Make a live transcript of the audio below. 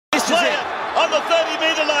This is it. On the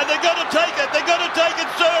 30-metre line, they're going to take it. They're going to take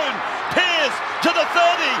it soon. Pearce to the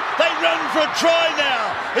 30. They run for a try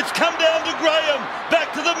now. It's come down to Graham.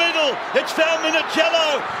 Back to the middle. It's found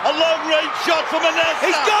Minicello. A long-range shot for Manassa.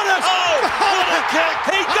 He's got it. Oh, what a kick.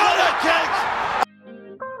 He got it. Kick.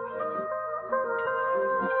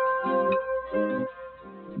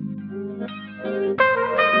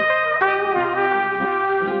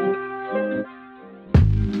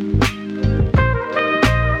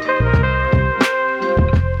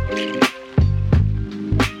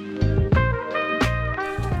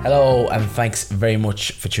 Hello and thanks very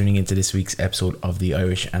much for tuning into this week's episode of the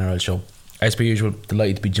Irish NRL Show. As per usual,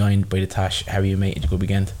 delighted to be joined by the Tash. How are you, mate? Did you have a good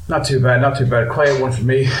weekend? Not too bad. Quiet one for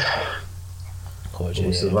me. Good,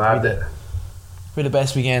 yeah. We're the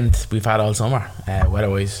best weekend we've had all summer,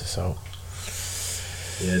 weather-wise. So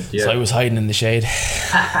I was hiding in the shade.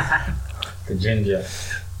 The ginger.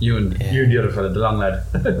 You and the other fella, the long lad.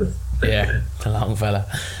 Yeah, the long fella.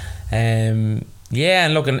 Yeah,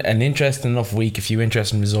 and look, an interesting enough week, a few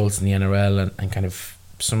interesting results in the NRL and kind of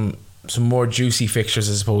some more juicy fixtures,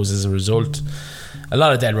 I suppose, as a result. A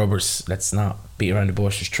lot of dead rubbers, let's not beat around the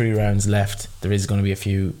bush. There's 3 rounds left. There is going to be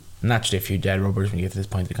naturally a few dead rubbers when you get to this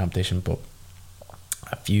point of the competition, but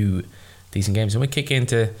a few decent games. And we kick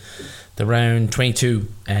into the round 22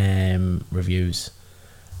 reviews.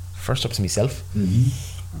 First up is myself.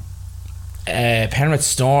 Penrith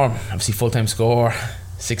Storm, obviously full-time score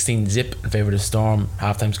 16 zip in favour of the Storm.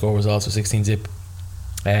 Half-time score was also 16 zip.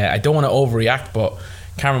 I don't want to overreact, but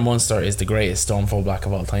Cameron Munster is the greatest Storm fullback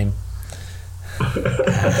of all time. Am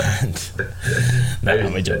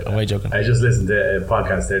I joking? I just listened to a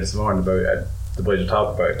podcast there this morning about the boys were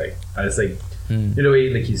talking about, like, and it's like, you know,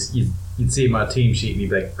 like you'd see him on a team sheet and he'd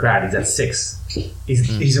be like, "Grad, he's at 6.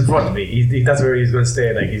 He's in front of me. That's where he's going to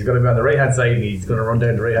stay. Like, he's going to be on the right hand side and he's going to run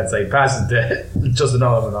down the right hand side, passing to Justin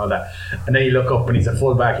Oliver and all that. And then you look up and he's a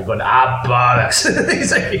fullback. You're going, bollocks!"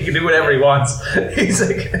 He's like, he can do whatever he wants. He's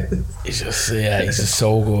like, he's just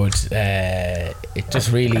so good. It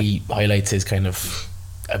just really highlights his kind of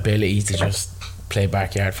ability to just play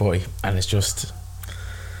backyard footy, and it's just,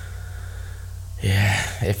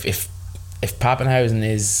 if Pappenhausen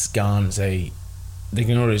is gone, say, they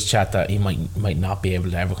can always chat that he might not be able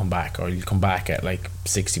to ever come back, or he'll come back at like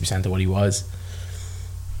 60% of what he was.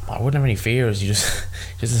 I wouldn't have any fears. You just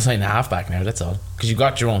assign a halfback now, that's all, because you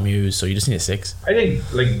got Jerome Hughes, so you just need a 6. I think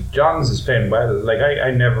like Johns is playing well. Like I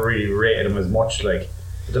never really rated him as much. Like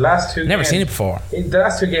the last 2 never games, seen it before. In the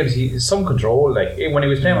last 2 games, he some control. Like when he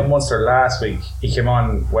was playing with Munster last week, he came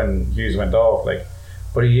on when Hughes went off. Like,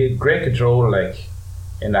 but he had great control. Like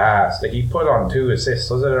in the halves, like he put on 2 assists,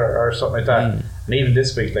 was it, or something like that. And even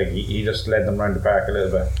this week, like he just led them around the park a little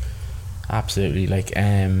bit. Absolutely, like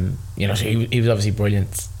you know, he was obviously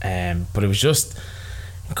brilliant, but it was just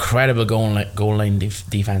incredible goal line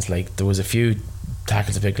defense. Like there was a few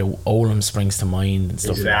tackles I picked out. Olam springs to mind and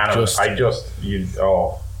stuff. You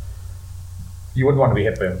wouldn't want to be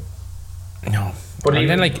hit by him. No, but even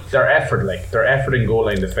then, like their effort in goal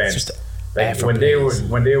line defense. Like when they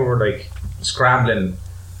were like scrambling,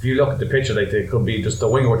 if you look at the picture, like they could be just the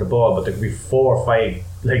winger with the ball, but there could be 4 or 5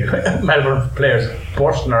 like Melbourne players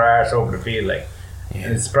bursting their arse over the field. Like,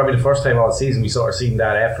 and it's probably the first time all season we sort of seen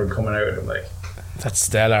that effort coming out of them. Like, that's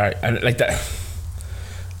stellar, and like that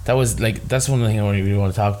was like, that's one thing I really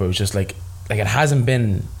want to talk about. It's just like it hasn't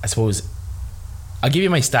been, I suppose. I'll give you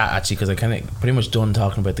my stat actually, because I kind of pretty much done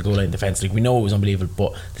talking about the goal line defense. Like, we know it was unbelievable,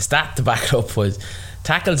 but the stat to back it up was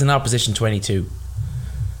tackles in opposition 22,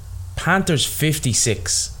 Panthers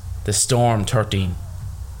 56, the Storm 13.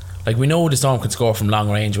 Like, we know the Storm can score from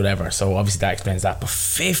long range, whatever, so obviously that explains that, but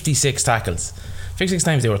 56 tackles, 56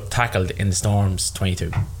 times they were tackled in the Storm's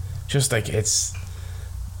 22. Just like, it's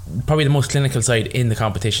probably the most clinical side in the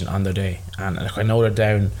competition on their day. And like, I know they're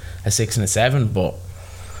down a 6 and a 7, but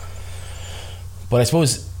I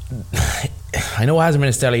suppose, I know it hasn't been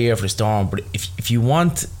a stellar year for the Storm, but if you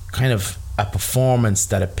want kind of a performance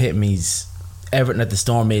that epitomes everything that the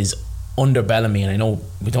Storm is under Bellamy, and I know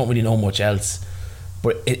we don't really know much else,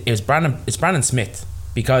 but it's Brandon Smith,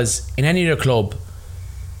 because in any other club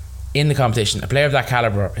in the competition, a player of that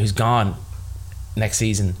calibre who's gone next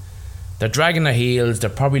season, they're dragging their heels, they're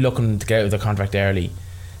probably looking to get out of their contract early,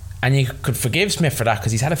 and you could forgive Smith for that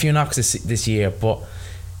because he's had a few knocks this year, but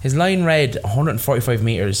his line read 145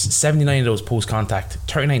 metres, 79 of those post contact,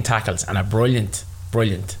 39 tackles, and a brilliant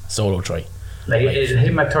solo try. Like,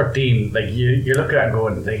 him at 13, like you're looking at him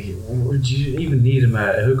going, like, would you even need him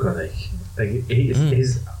a hooker? Like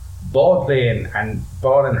his ball playing and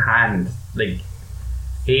ball in hand, like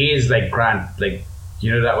he is like Grant, like,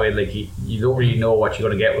 you know, that way, like you don't really know what you're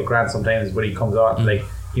going to get with Grant sometimes when he comes on. Like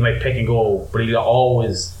he might pick and go, but he'd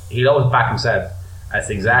always back himself. That's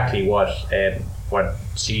exactly what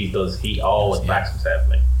Sheed does. He always backs himself.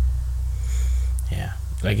 Like, yeah,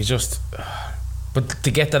 like it's just. But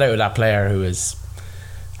to get that out of that player who is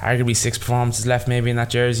arguably 6 performances left, maybe in that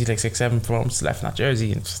jersey, like 6-7 performances left in that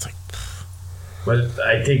jersey, and it's just like. Well,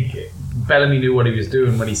 I think Bellamy knew what he was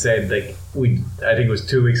doing when he said, like, I think it was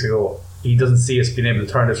 2 weeks ago, he doesn't see us being able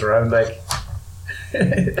to turn this around. Like,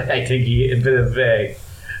 I think he a bit of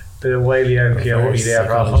wily out there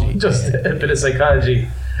from just a bit of psychology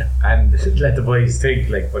and let the boys think.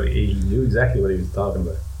 Like, but he knew exactly what he was talking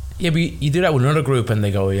about. Yeah, but you do that with another group and they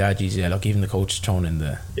go, yeah, geez, yeah, look, even the coach is thrown in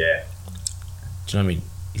the. Yeah. Do you know what I mean?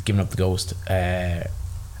 He's giving up the ghost.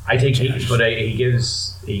 I think he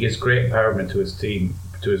gives great empowerment to his team,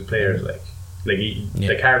 to his players.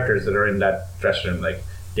 The characters that are in that dressing room, like,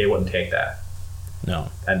 they wouldn't take that. No.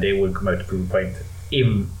 And they would come out to prove a point,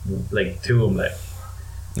 even like to him. Like,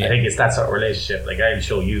 I think it's that sort of relationship. Like, I'll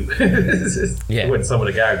show you with some of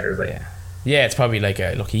the characters. Like, yeah, it's probably like,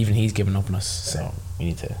 look, even he's giving up on us, so we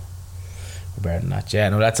need to be better than that. Yeah,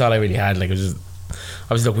 no, that's all I really had. Like, it was just,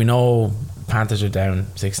 obviously, look, we know Panthers are down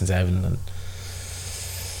 6 and 7, and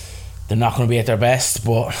they're not going to be at their best,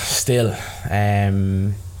 but still,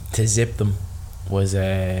 to zip them was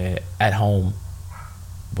at home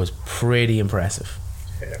was pretty impressive.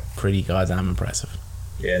 Yeah. Pretty goddamn impressive.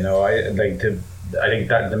 Yeah, no, I think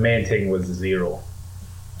that the main thing was the 0.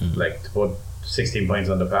 Like, to put 16 points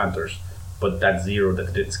on the Panthers, but that 0 that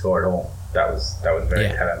they didn't score at home, that was very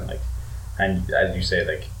telling. Like, and as you say,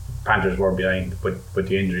 like, Panthers were behind with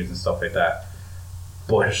the injuries and stuff like that,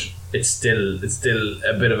 but it's still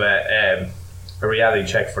a bit of a reality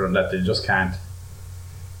check for them that they just can't.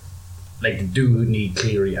 Like, they do need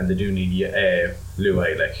Cleary and they do need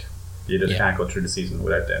Luai. Like, you just can't go through the season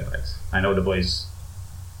without them. Like, I know the boys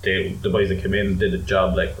that came in did a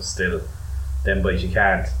job, like, but still, them boys you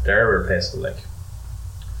can't. They're irreplaceable. Like,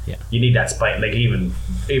 you need that spike. Like, even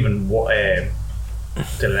Dylan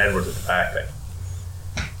Edwards at the back,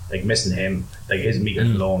 like missing him, like his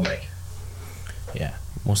meters alone, like. Yeah,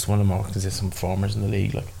 most one of the more consistent performers in the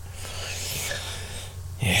league, like.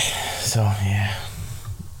 Yeah, so yeah.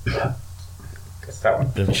 That's that one.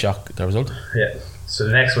 Bit of a shock, the result. Yeah. So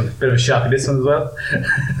the next one, bit of a shock in this one as well.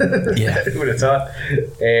 Yeah. Who would have thought?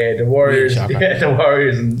 The Warriors, the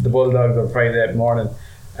Warriors and the Bulldogs on Friday morning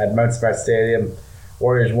at Mount Smart Stadium.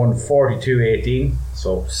 Warriors won 42-18,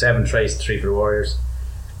 so 7 tries, 3 for the Warriors.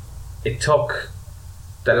 It took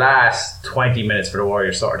the last 20 minutes for the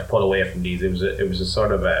Warriors sort of to pull away from these. It was a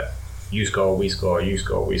sort of a you score, we score, you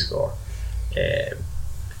score, we score,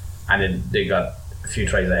 and then they got a few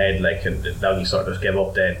tries ahead. Like, and now you sort of just gave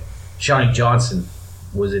up. Then Shawnee Johnson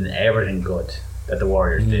was in everything good that the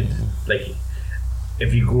Warriors did. Like,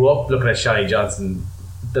 if you grew up looking at Shawnee Johnson,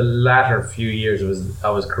 the latter few years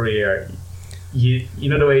of his career, you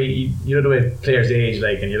know the way players age,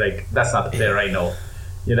 like, and you're like, that's not the player I know.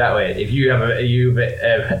 You're that way. If you have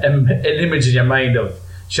an image in your mind of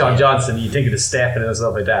Sean Johnson, you think of the step and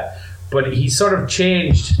stuff like that. But he sort of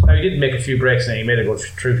changed. Now, he did make a few breaks and he made a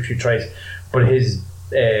few tries, but his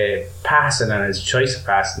passing and his choice of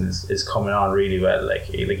passing is coming on really well. Like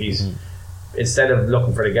he's instead of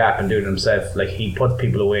looking for the gap and doing it himself, like, he puts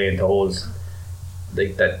people away into holes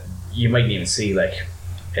like that you mightn't even see. Like,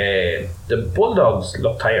 the Bulldogs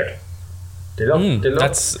look tired.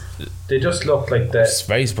 They just look like I'm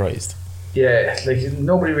very surprised. Yeah, like,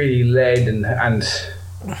 nobody really led and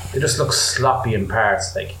they just look sloppy in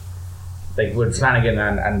parts. Like with Flanagan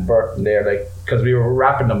and Burton there, like, because we were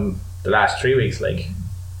wrapping them the last 3 weeks, like,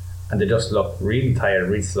 and they just look really tired,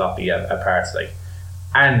 really sloppy at parts, like.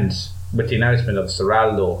 And with the announcement of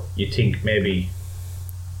Serraldo, you think maybe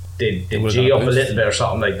they G up a little bit or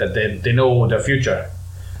something like that. They know their future,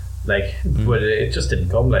 like, but it just didn't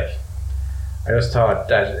come. Like, I just thought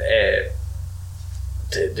that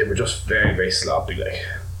they were just very, very sloppy. Like,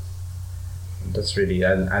 that's really,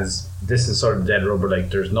 and as this is sort of dead rubber. Like,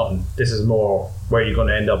 there's nothing. This is more where you're going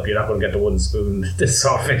to end up. You're not going to get the wooden spoon. This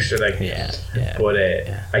sort of fixture, like. But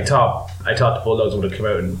I thought the Bulldogs would have come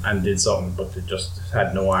out and did something, but they just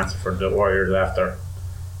had no answer for the Warriors after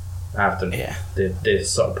they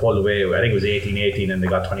sort of pulled away. I think it was 18-18 and they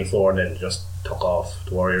got 24 and then just took off,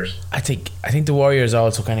 the Warriors. I think the Warriors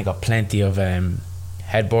also kind of got plenty of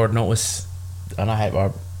headboard notice. Not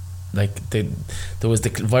headboard, like, there was the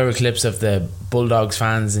viral clips of the Bulldogs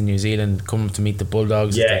fans in New Zealand coming to meet the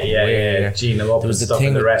Bulldogs. Yeah. Gina up and stuff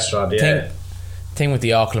in the restaurant. Thing with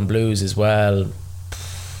the Auckland Blues as well.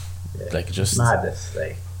 Like, just madness,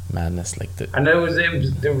 like and there was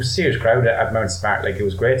a serious crowd at Mount Smart. Like, it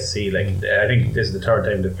was great to see. Like, I think this is the third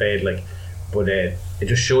time they played. Like, but it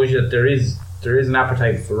just shows you that there is an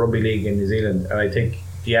appetite for rugby league in New Zealand, and I think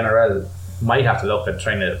the NRL might have to look at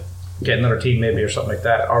trying to get another team maybe or something like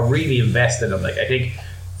that, or really invest in them. Like I think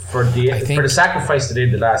for the sacrifice they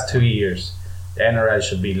did the last 2 years, the NRL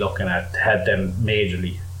should be looking at to help them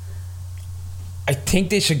majorly. I think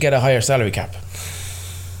they should get a higher salary cap.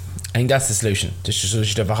 I think that's the solution. They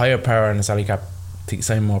should have a higher power on the salary cap to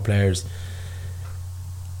sign more players,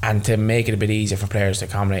 and to make it a bit easier for players to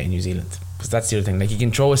accommodate in New Zealand, because that's the other thing. Like, you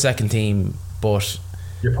can throw a second team, but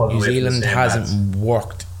New Zealand hasn't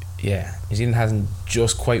worked. Yeah, New Zealand hasn't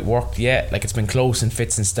just quite worked yet. Like, it's been close in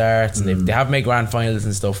fits and starts, and they have made grand finals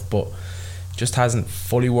and stuff, but just hasn't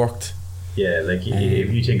fully worked. Yeah, like if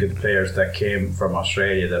you think of the players that came from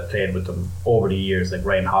Australia that played with them over the years, like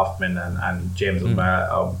Ryan Hoffman and James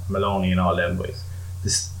Maloney and all them boys,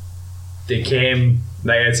 they came,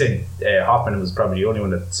 like I'd say Hoffman was probably the only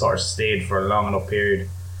one that sort of stayed for a long enough period,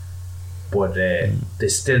 but they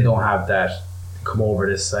still don't have that come over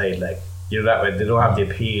this side, like, you know, that way they don't have the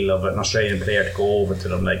appeal of an Australian player to go over to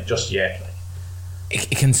them, like, just yet.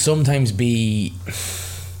 It can sometimes be,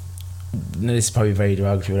 now this is probably very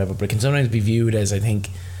derogatory or whatever, but it can sometimes be viewed as, I think,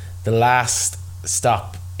 the last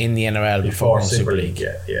stop in the NRL before Super League.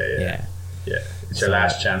 Yeah. It's your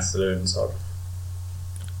last chance to learn, sort of.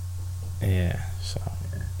 Yeah, so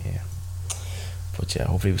yeah. But yeah,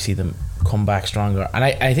 hopefully we see them come back stronger. And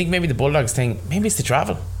I think maybe the Bulldogs thing, maybe it's the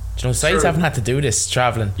travel. You know, sides haven't had to do this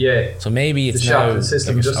travelling. Yeah. So maybe it's the now the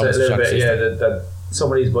system, like just a little bit. Yeah, that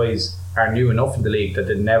some of these boys are new enough in the league that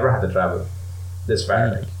they never had to travel this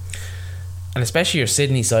far. Like. And especially your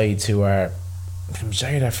Sydney sides, who are, the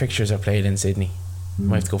majority of their fixtures are played in Sydney. You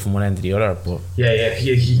might have to go from one end to the other, but you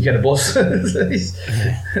get a bus.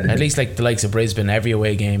 Yeah. At least like the likes of Brisbane, every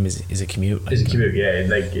away game is a commute. Like, it's a commute,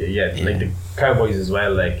 like the Cowboys as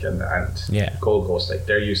well, like and Gold Coast, like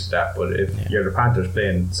they're used to that. But if you're the Panthers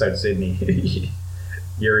playing South Sydney,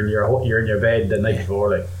 you're in your bed the night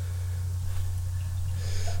before, like.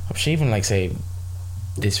 I'm sure even like say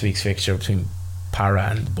this week's fixture between Para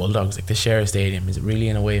and the Bulldogs, like the Share Stadium, is it really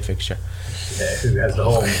an away fixture? Yeah,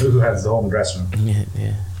 who has the home dressing room?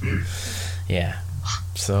 Yeah.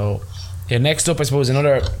 So next up, I suppose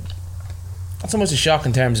another, not so much a shock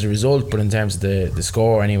in terms of the result, but in terms of the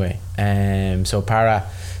score anyway. So Para,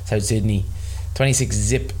 South Sydney, 26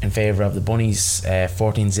 zip in favour of the Bunnies,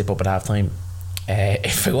 14 zip up at half time.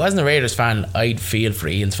 If I wasn't a Raiders fan, I'd feel for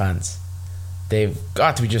Eels fans. They've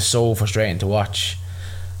got to be just so frustrating to watch.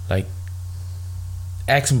 Like,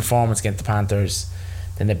 excellent performance against the Panthers,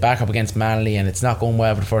 then they back up against Manly and it's not going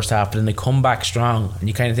well for the first half, but then they come back strong and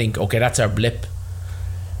you kind of think, okay, that's our blip,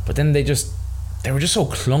 but then they were just so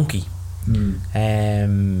clunky.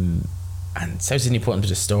 And South Sydney put into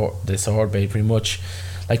the sword bait pretty much.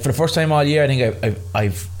 Like, for the first time all year, I think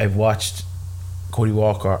I've watched Cody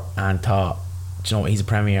Walker and thought, do you know, he's a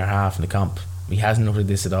premier half in the comp. He hasn't looked at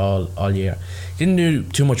this at all year. He didn't do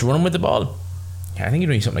too much running with the ball. I think he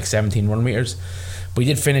did something like 17 run meters, but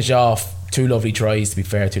he did finish off 2 lovely tries, to be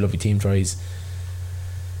fair, 2 lovely team tries.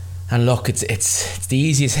 And look, it's the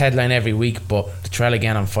easiest headline every week, but the trail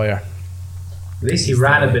again on fire. At least he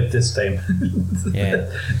ran a bit this time. Yeah.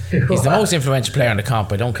 He's the most influential player in the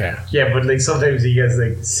comp, I don't care. Yeah, but like sometimes he gets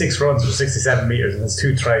like 6 runs for 67 metres and it's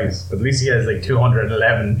 2 tries, but at least he has like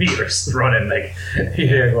 211 metres running. Like,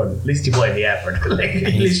 you're going, at least you put in the effort. Like,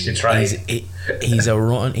 at least you tried. He's a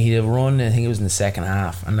run, I think it was in the second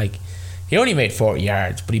half, and like, he only made 40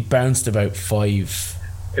 yards, but he bounced about 5.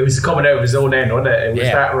 It was coming out of his own end, wasn't it? It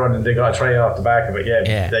was that run and they got a try off the back of it.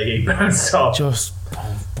 Yeah. Like, he bounced off. Just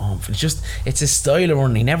bump. It's a style of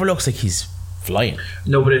running. He never looks like he's flying.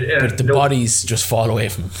 No, but the bodies just fall away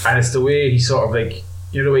from him. And it's the way he sort of like,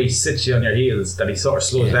 you know, the way he sits you on your heels, that he sort of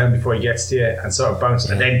slows down before he gets to you and sort of bounces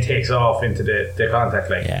and then takes off into the contact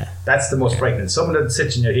line. Yeah. That's the most frightening. Someone that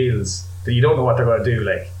sits on your heels that you don't know what they're going to do,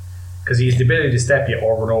 like, because he has the ability to step you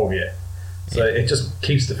or run over you. So it just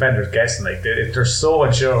keeps defenders guessing. Like, they're so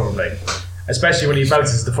unsure of him, like, especially when he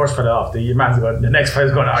bounces the first fella off. The next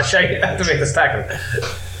fella's going, oh shit, I have to make this tackle.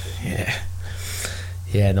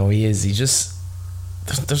 Yeah, no, he is. He just,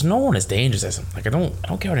 there's no one as dangerous as him. Like, I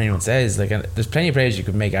don't care what anyone says. Like, there's plenty of players you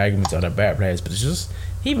could make arguments on, are better players, but it's just,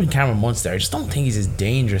 even Cameron Munster, I just don't think he's as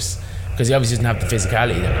dangerous, because he obviously doesn't have the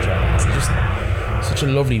physicality that Trevor has. He's just such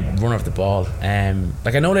a lovely runner of the ball.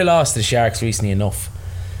 Like, I know they lost to the Sharks recently enough,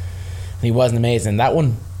 and he wasn't amazing in that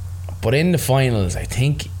one, but in the finals, I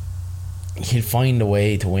think he'll find a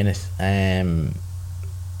way to win it.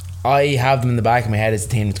 I have them in the back of my head as a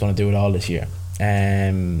team that's going to do it all this year,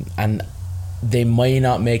 and they might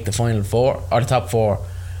not make the final 4 or the top 4,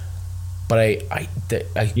 but I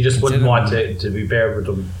you just wouldn't want to be paired with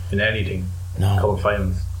them in anything. couple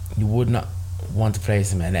finals. You would not want to play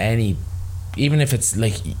them in any, even if it's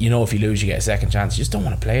like, you know, if you lose you get a second chance, you just don't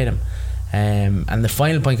want to play them. And the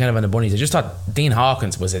final point kind of on the Bunnies, I just thought Dean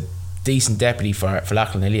Hawkins was a decent deputy for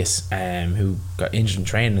Lachlan Ilias, who got injured in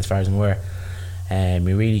training as far as I'm aware. He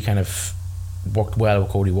really kind of worked well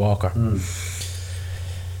with Cody Walker.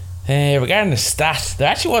 Regarding the stat, there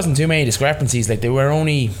actually wasn't too many discrepancies. Like, there were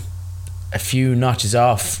only a few notches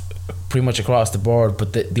off pretty much across the board,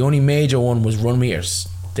 but the only major one was run meters.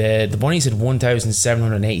 The Bunnies had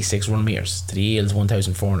 1,786 run meters to the Eels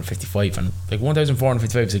 1,455, and like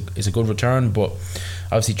 1,455 is a good return, but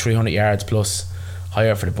obviously 300 yards plus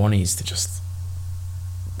higher for the Bunnies. The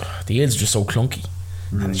Eels are just so clunky,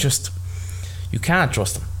 and it's just, you can't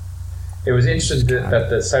trust them. It was interesting that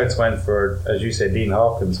the Souths went for, as you said, Dean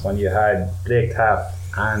Hawkins, when you had Blake Taft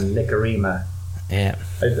and Nick Arima. Yeah,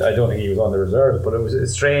 I don't think he was on the reserves, but it was a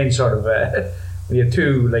strange sort of when you have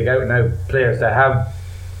two like out and out players that have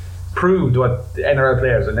proved what the NRL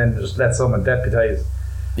players, and then just let someone deputise.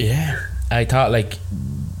 Yeah, I thought like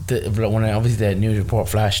when obviously the news report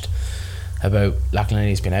flashed about Lachlan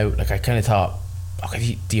Ilias being out, like I kind of thought,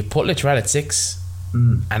 okay, do you put Littrell at 6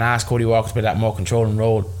 and ask Cody Walker to play that more controlling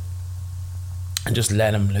role and just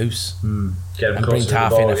let him loose, Get him and bring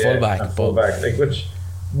Taff in a fullback, like, which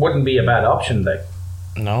wouldn't be a bad option, like.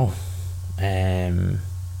 No,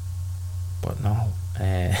 but no,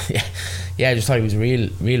 yeah, I just thought he was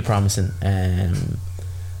real promising. And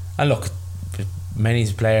look,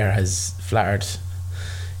 Many's player has flattered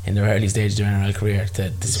in their early stage of their NRL career to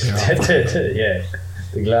disappear off. Yeah,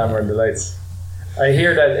 the glamour and the lights. I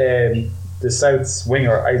hear that the South's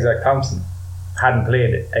winger Isaac Thompson hadn't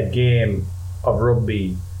played a game of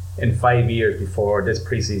rugby in 5 years before this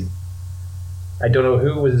pre-season. I don't know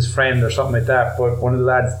who was his friend or something like that, but one of the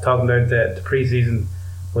lads talking about the pre-season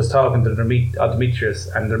was talking to Demetrius,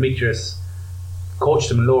 and Demetrius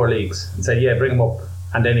coached him in lower leagues and said, yeah, bring him up.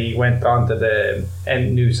 And then he went on to the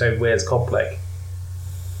New South Wales Cup, like,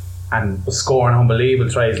 and was scoring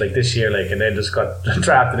unbelievable tries like this year, like, and then just got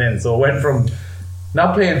drafted in. So it went from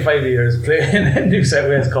not playing 5 years, playing New South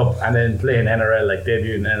Wales Cup, and then playing NRL, like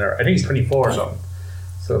debuting in NRL. I think he's 24 or something.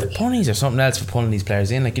 So the Bunnies are something else for pulling these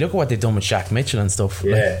players in. Like, you look at what they've done with Shaq Mitchell and stuff.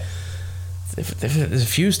 Yeah. Like, there's a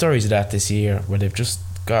few stories of that this year where they've just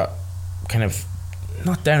got kind of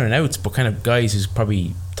not down and outs, but kind of guys who's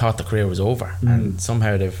probably thought the career was over, and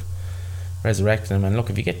somehow they've resurrected them. And look,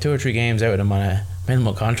 if you get 2 or 3 games out of them on a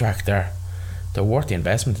minimal contract, they're worth the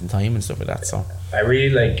investment in time and stuff like that. So I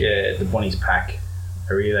really like the Bunnies pack.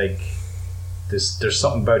 I really like there's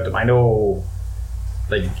something about them. I know,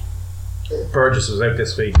 like, Burgess was out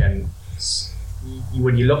this week, and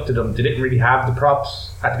when you looked at them, they didn't really have the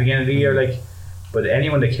props at the beginning of the year, like, but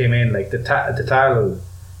anyone that came in, like the Tattalo,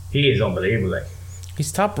 he is unbelievable, like.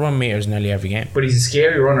 He's top run meters nearly every game, but he's a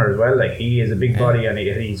scary runner as well, like, he is a big body, and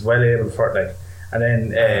he's well able for it, like. And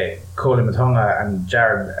then Colin Matonga and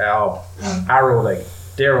Jared Arrow, like,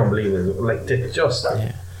 they're unbelievable, like, they just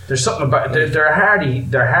there's something about they're hardy,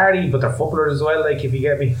 but they're footballers as well, like, if you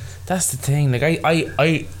get me. That's the thing. Like,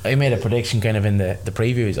 I made a prediction kind of in the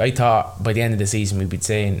previews. I thought by the end of the season we'd be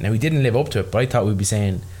saying, now we didn't live up to it, but I thought we'd be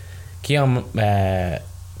saying Keon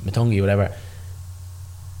Matungi, whatever,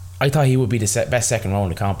 I thought he would be the best second row in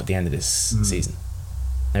the comp at the end of this season.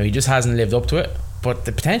 Now he just hasn't lived up to it, but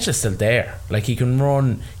the potential is still there. Like, he can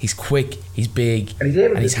run, he's quick, he's big, and he's able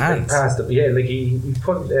and to his hands. Past it. Yeah, like he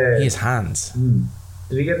put. He has hands.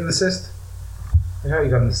 Did he get an assist? I thought he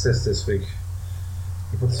got an assist this week.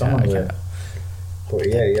 He put someone away. But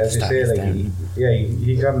yeah, as you say, like,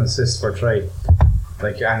 he got an assist for a try.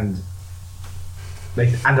 Like, and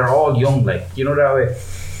they're all young, like, you know that way.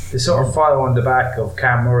 They sort of follow on the back of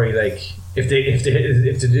Cam Murray, like, if they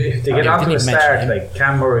get onto a start, like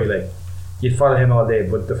Cam Murray, like, you'd follow him all day.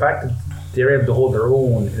 But the fact that they're able to hold their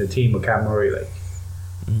own in a team with Cam Murray, like,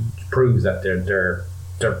 proves that they're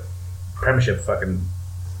premiership fucking,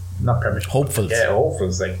 not premiership, hopefuls. Yeah,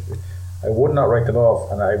 hopefuls. Like, I would not write them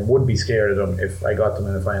off, and I would be scared of them if I got them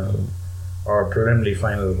in the final or preliminary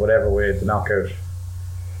final, whatever way the knockout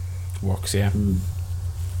works. Yeah.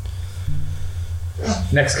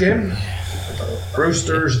 Next game,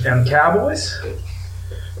 Roosters and Cowboys.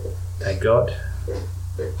 Thank God.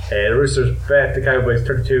 The Roosters bet the Cowboys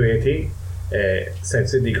 32-18. South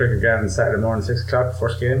Sydney Cricket Ground Saturday morning 6 o'clock,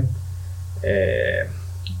 first game.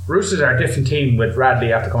 Roosters are a different team with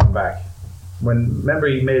Radley after coming back. Remember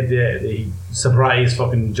he made the surprise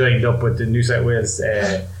fucking joined up with the New South Wales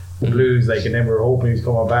Blues, like, and then we were hoping he was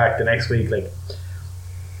coming back the next week, like.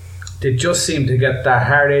 They just seem to get that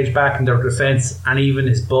hard edge back in their defence, and even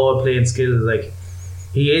his ball playing skills. Like,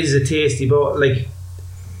 he is a tasty ball. Like,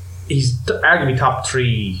 he's arguably top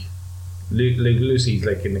 3 Lucy's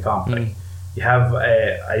like in the comp. Like you have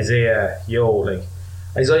Isaiah Yo,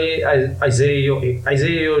 Isaiah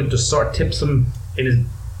just sort of tips him in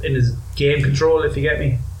his game control, if you get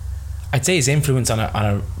me. I'd say his influence on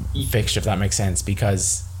a fixture, if that makes sense,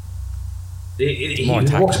 because he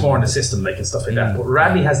works more in the system, like, and stuff like that. But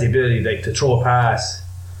Radley has the ability, like, to throw a pass.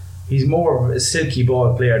 He's more of a silky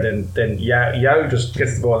ball player than Yao just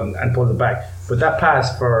gets the ball and pulls it back. But that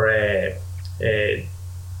pass for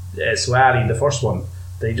Suali, the first one,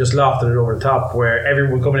 they just lofted it over the top, where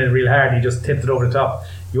everyone coming in real hard, he just tipped it over the top.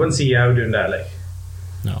 You wouldn't see Yao doing that, like.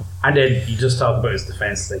 No. And then you just talk about his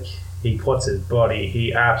defence, like, he puts his body,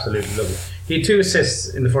 he absolutely loves it. He had 2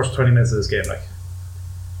 assists in the first 20 minutes of this game, like,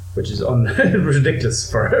 which is ridiculous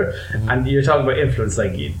for her. And you're talking about influence,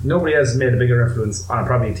 like, nobody has made a bigger influence on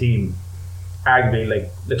probably a team, arguably,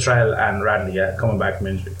 like Latrell and Radley coming back from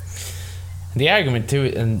injury. The argument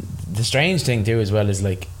too, and the strange thing too as well, is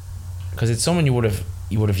like, because it's someone you would have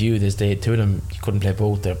viewed as the two of them, you couldn't play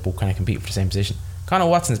both, they're both kind of compete for the same position. Connor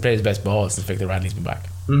Watson's played his best ball since Victor Radley's been back.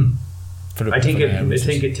 I think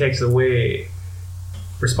it takes away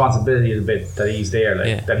responsibility a little bit that he's there,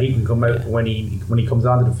 like, that he can come out when he comes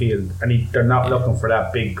onto the field, and they're not looking for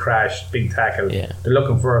that big crash, big tackle. They're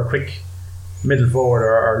looking for a quick middle forward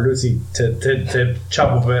or Lucy to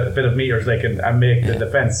chop up a bit of meters, like, and make the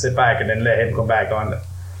defence sit back and then let him come back on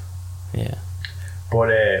it. But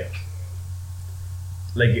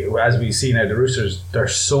like, as we see now, the Roosters, they're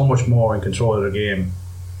so much more in control of their game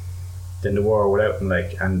than they were without them,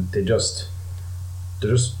 like, and they're just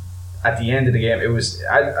at the end of the game, it was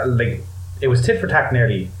tit for tat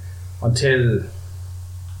nearly until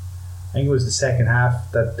I think it was the second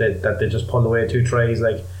half that they just pulled away 2 tries,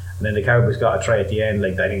 like, and then the Cowboys got a try at the end,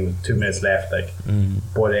 like, I think it was 2 minutes left, like,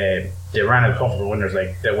 but they ran out comfortable winners,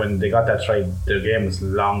 like, when they got that try, their game was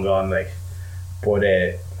long gone, like, but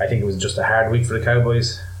I think it was just a hard week for the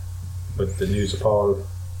Cowboys with the news of Paul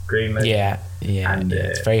Green, like, and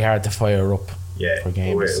it's very hard to fire up for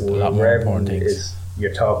games. A lot more important things.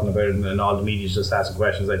 You're talking about it, and all the media's just asking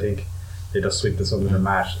questions. I think they just sweep this under the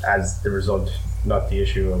mat as the result, not the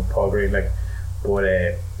issue of Paul Green, like, but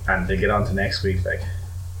and they get on to next week, like.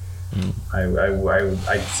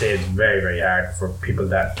 I'd say it's very, very hard for people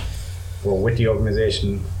that were with the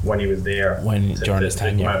organisation when he was there, during his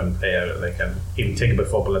tenure, come out and play out, like, and even think about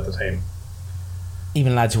football at the time.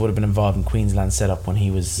 Even lads who would have been involved in Queensland setup when he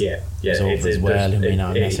was over as well.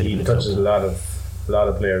 He touches a lot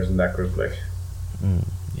of players in that group, like.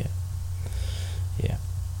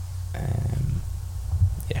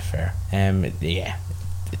 Fair.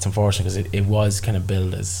 It's unfortunate because it was kind of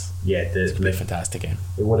billed as a fantastic game.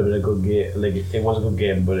 It would have been a good game. Like, it was a good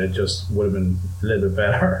game, but it just would have been a little bit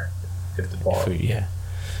better if the ball.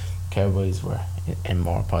 Cowboys were in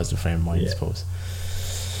more positive frame of mind, I suppose.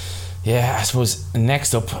 I suppose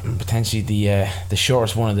next up, potentially the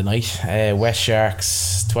shortest one of the night. West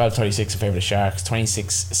Sharks 12-36 in favour of the Sharks,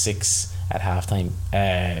 26-6 at halftime.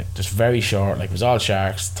 Just very short. Like, it was all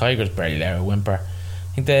Sharks. Tigers barely let a whimper.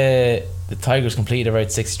 I think the Tigers completed about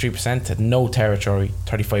 63%, had no territory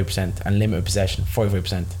 35%, and limited possession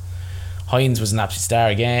 45%. Hines was an absolute star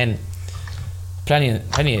again. Plenty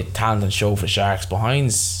of talent and show for the Sharks, but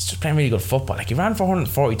Hines just playing really good football. Like, he ran for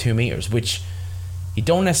 142 metres, which you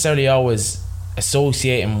don't necessarily always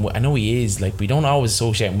associate him with. I know he is, like, but you don't always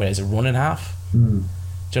associate him with as a running half. Do you know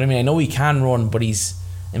what I mean? I know he can run, but he's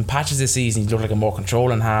in patches this season he's looked like a more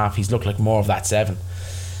controlling half. He's looked like more of that 7.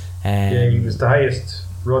 He was the highest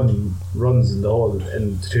runs in the whole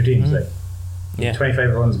in the 2 teams, like,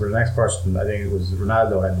 25 runs, but the next person, I think it was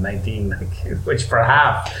Ronaldo, had 19, like, which for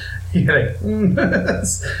half you're like,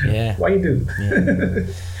 why you do?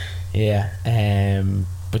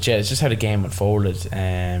 But it's just how the game unfolded.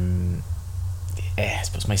 I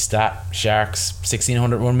suppose my stat: Sharks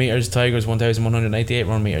 1,600 run meters, Tigers 1,198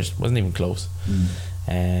 run meters. Wasn't even close.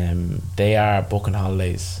 They are booking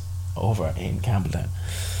holidays over in Campbelltown.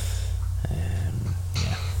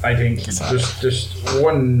 I think just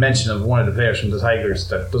one mention of one of the players from the Tigers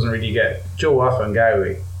that doesn't really get Joe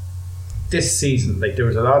Ofahengaue. This season, like, there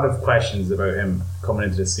was a lot of questions about him coming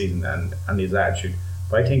into this season and his attitude,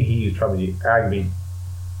 but I think he's probably arguably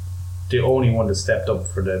the only one that stepped up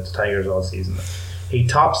for the Tigers all season. He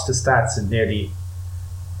tops the stats in nearly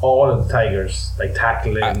all of the Tigers, like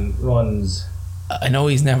tackling, runs. I know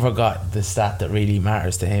he's never got the stat that really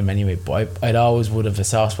matters to him anyway, but I'd always would have a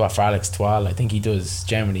soft spot for Alex Twal. I think he does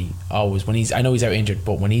generally always, when I know he's out injured,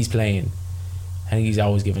 but when he's playing, I think he's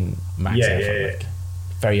always given max effort. Like,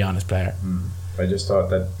 very honest player. I just thought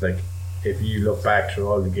that, like, if you look back through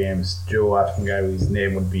all the games, Joe Atkingary's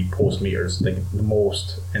name would be post meters, like the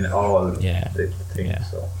most in all the things. Yeah.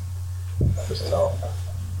 So just thought.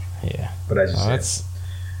 Yeah. But as you said, that's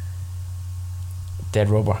dead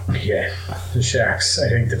rubber. Yeah. The Sharks. I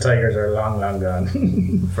think the Tigers are long gone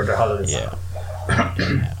for the holidays. Yeah.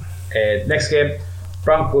 Next game,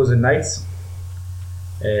 Broncos and Knights.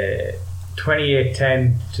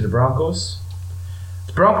 28-10 to the Broncos.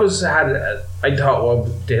 The Broncos had, I thought,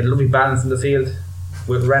 they had a lovely balance in the field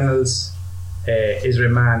with Reynolds,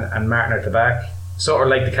 Israel Mann, and Martin at the back. Sort of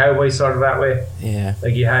like the Cowboys, sort of that way. Yeah.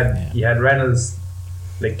 Like you had Reynolds,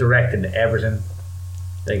 like directing everything.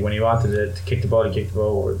 Like when he wanted to kick the ball, he kicked the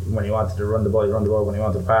ball. When he wanted to run the ball, he run the ball. When he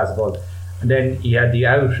wanted to pass the ball, and then he had the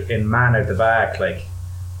out in Mann at the back, like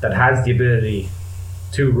that has the ability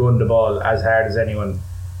to run the ball as hard as anyone.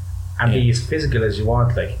 And be as physical as you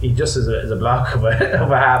want. Like he just is a block of a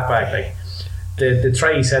halfback. Like the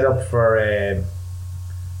try he set up for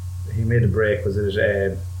he made a break. Was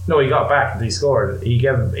it? No, he got back and he scored. He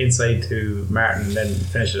gave him inside to Martin and then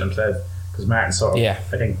finished it himself because Martin sort of I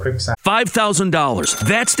think quicksand. $5,000.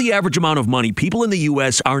 That's the average amount of money people in the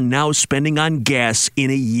U.S. are now spending on gas in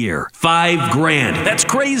a year. $5,000. That's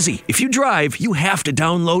crazy. If you drive, you have to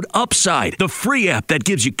download Upside, the free app that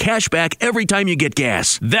gives you cash back every time you get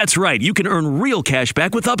gas. That's right. You can earn real cash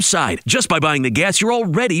back with Upside just by buying the gas you're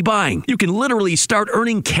already buying. You can literally start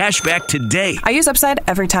earning cash back today. I use Upside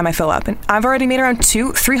every time I fill up, and I've already made around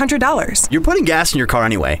 $300. You're putting gas in your car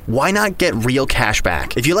anyway. Why not get real cash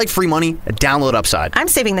back? If you like free money, download Upside. I'm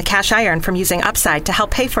saving the cash I earn from using Upside to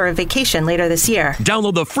help pay for a vacation later this year.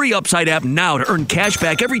 Download the free Upside app now to earn cash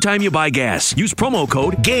back every time you buy gas. Use promo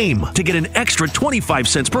code GAME to get an extra 25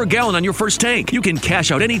 cents per gallon on your first tank. You can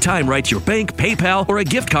cash out anytime right to your bank, PayPal, or a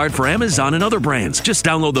gift card for Amazon and other brands. Just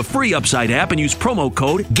download the free Upside app and use promo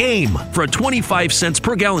code GAME for a 25 cents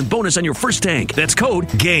per gallon bonus on your first tank. That's code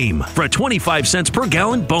GAME for a 25 cents per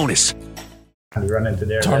gallon bonus. And he run into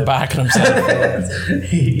there. Turn back on himself.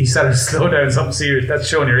 he started to slow down something serious. That's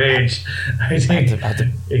showing your age. I think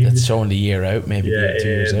that's showing the year out, maybe. Yeah, 2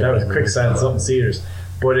 years out. That was quicksand, something serious.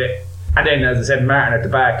 But and then, as I said, Martin at the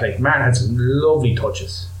back. Like Martin had some lovely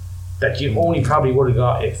touches that you only probably would have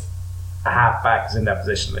got if a half back was in that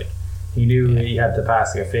position. Like he knew he had to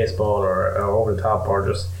pass like a face ball or over the top or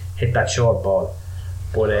just hit that short ball.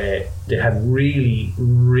 But they had really,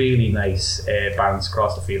 really nice balance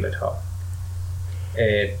across the field, I thought.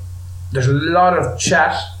 There's a lot of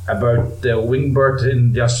chat about the wing berth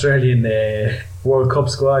in the Australian World Cup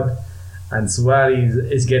squad, and Suwali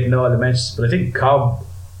is getting all the mentions, but I think Cobbo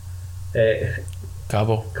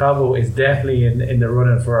is definitely in the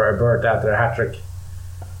running for a berth after a hat-trick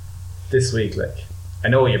this week. Like I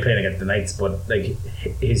know you're playing against the Knights, but like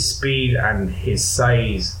his speed and his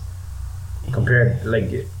size compared, like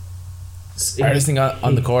hardest thing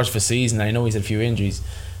on the course for season. I know he's had a few injuries.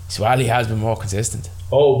 Suwali has been more consistent.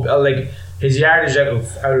 Oh, like his yardage out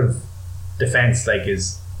of defence, like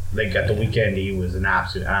is like at the weekend he was an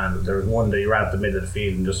absolute animal. There was one that he ran up the middle of the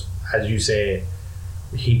field and just, as you say,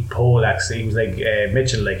 he poleaxed. He was like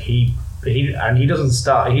Mitchell, like he doesn't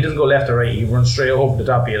stop. He doesn't go left or right. He runs straight over the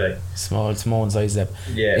top of you, like small and size step.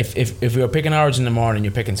 Yeah. If we were picking Origin in the morning,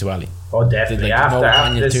 you're picking Suwali. Oh, definitely. Like,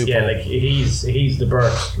 after this, like he's the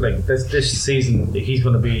birth. Like this season, he's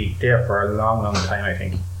going to be there for a long, long time, I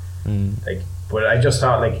think. Like, but I just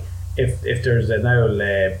thought, like, if there's a now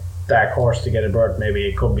dark horse to get a berth, maybe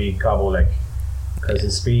it could be Cobbo, like, because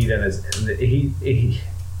his speed and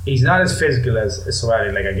he's not as physical as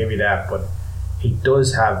Suwali, like, I give you that, but he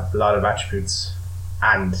does have a lot of attributes,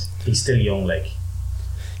 and he's still young. Like,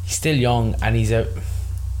 he's still young, and he's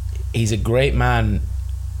a great man,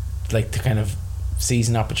 like, to kind of seize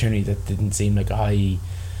an opportunity that didn't seem like a high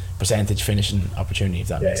percentage finishing opportunity, if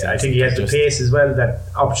that makes sense. I think he has the pace as well, that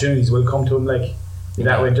opportunities will come to him, like,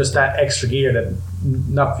 that way, just that extra gear that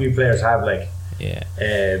not few players have, like.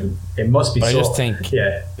 It must be. But so, I just think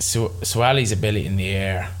Suwali's ability in the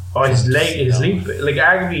air. Oh, his leap, like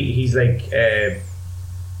arguably he's like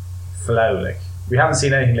Falau. Like, we haven't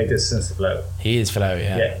seen anything like this since the Falau. He is Falau,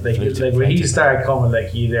 yeah. Yeah, like when he started coming,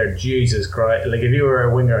 like, you there, Jesus Christ! Like, if you were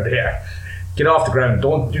a winger there, get off the ground,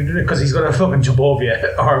 don't do it, because he's gonna fucking jump over you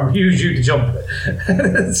or use you to jump.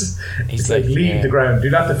 It's like leave the ground. Do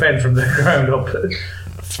not defend from the ground up.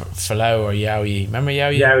 Falau or Yowie. Remember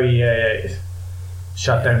Yowie? Yowie, yeah.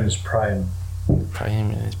 Shot down in his prime.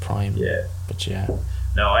 Yeah. But yeah.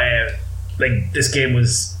 No, like, this game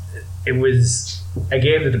was a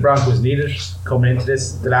game that the Broncos needed coming into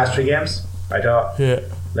the last 3 games. I thought,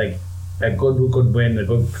 like, a good win, a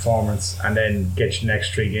good performance, and then get your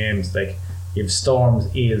next 3 games. Like, you have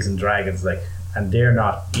Storms, Eels, and Dragons. Like, and they're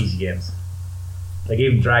not easy games. Like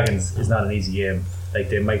even Dragons is not an easy game. Like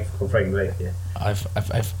they might come frightened like you.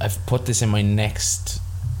 I've put this in my next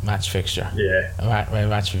match fixture. Yeah. My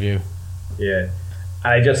match review. Yeah.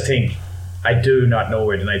 And I just think I do not know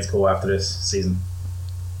where the Knights go after this season.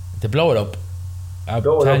 They blow it up. I'm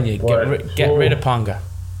telling you, get rid of Ponga.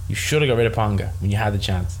 You should have got rid of Ponga when you had the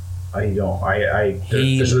chance. I don't.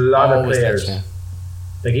 There's a lot of players.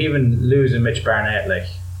 Like even losing Mitch Barnett, like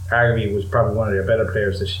arguably was probably one of their better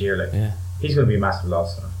players this year. Like he's going to be a massive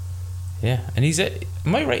loss. Yeah, and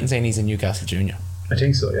am I right in saying he's a Newcastle junior? I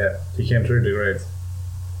think so. Yeah, he came through the grades.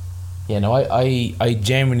 Yeah, no, I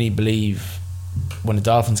genuinely believe when the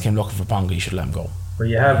Dolphins came looking for Ponga, you should let him go. Well,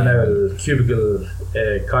 you have now a cubicle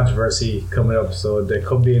controversy coming up, so there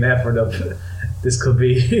could be an effort of this could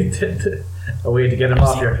be a way to get him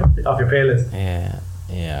off your playlist.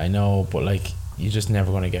 Yeah, I know, but like you're just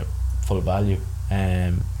never going to get full value.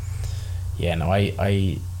 I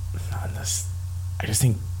just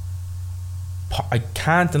think I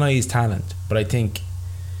can't deny his talent, but I think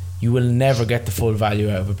you will never get the full value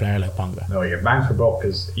out of a player like Ponga. No, you're bang for buck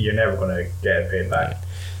because you're never going to get it paid back. Yeah.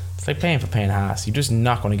 It's like paying for Payne Haas. You're just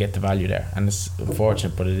not going to get the value there, and it's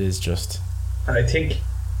unfortunate, but it is just. And I think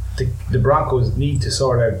the Broncos need to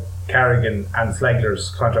sort out Carrigan and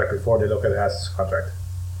Flagler's contract before they look at Haas's contract.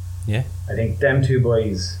 Yeah, I think them two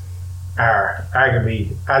boys are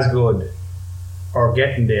arguably as good or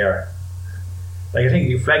getting there. Like I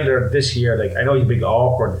think Flagler this year, like I know he's big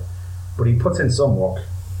awkward, but he puts in some work,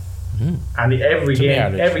 and every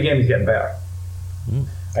game he's getting better.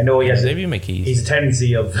 I know he has he's a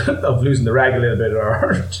tendency of losing the rag a little bit,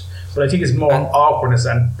 but I think it's more awkwardness,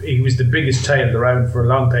 and he was the biggest child around for a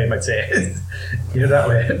long time, I'd say. You know that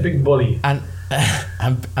way, big bully, and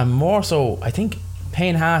more so, I think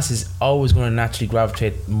Payne Haas is always going to naturally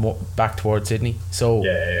gravitate more back towards Sydney. So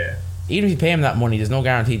even if you pay him that money, there's no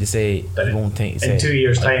guarantee to say that he won't think. In 2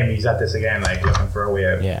 years' time, he's at this again, like looking for a way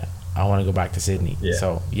out. Yeah, I want to go back to Sydney. Yeah.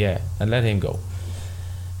 So and let him go.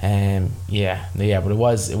 But it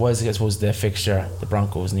was I suppose the fixture the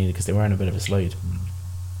Broncos needed because they were in a bit of a slide.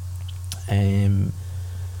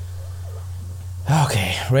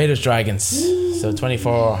 Okay, Raiders Dragons. So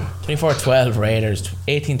 24-12 Raiders,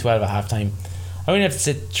 18-12 at halftime. I only have to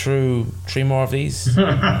sit through 3 more of these.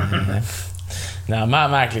 Now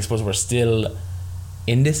mathematically I suppose we're still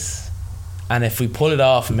in this, and if we pull it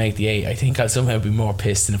off and make the 8, I think I'll somehow be more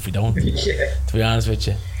pissed than if we don't. To be honest with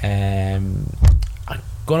you, I'm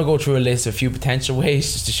gonna go through a list of a few potential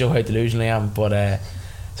ways just to show how delusional I am, but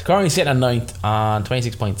so currently sitting at 9th on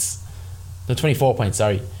 24 points,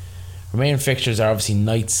 sorry. Remaining fixtures are obviously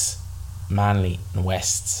Knights, Manly and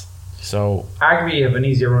Wests. So arguably you have an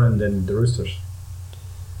easier run than the Roosters.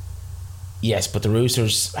 Yes, but the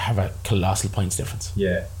Roosters have a colossal points difference.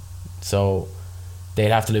 Yeah. So they'd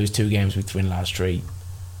have to lose 2 games between the last 3.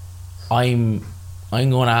 I'm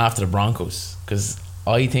going after the Broncos because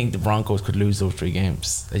I think the Broncos could lose those 3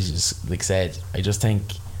 games. As you just said, I just think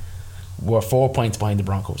we're 4 points behind the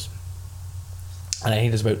Broncos, and I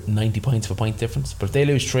think there's about 90 points of a point difference. But if they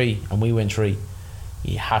lose 3 and we win 3,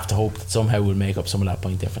 you have to hope that somehow we'll make up some of that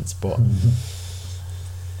point difference. But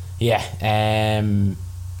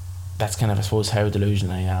that's kind of, I suppose, how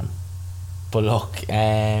delusional I am. But look,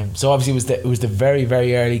 so obviously it was the very,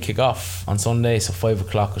 very early kick-off on Sunday, so 5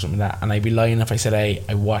 o'clock or something like that, and I'd be lying if I said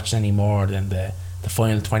I watched any more than the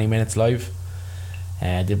final 20 minutes live.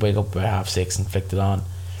 I did wake up about 6:30 and flicked it on,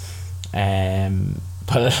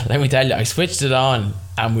 but let me tell you, I switched it on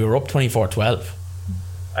and we were up 24-12.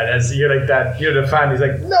 And as you're like that, you're the fan, he's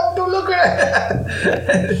like, no, don't look at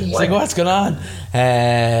it. It's like, what's going on?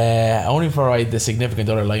 Only for the significant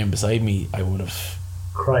other lying beside me, I would have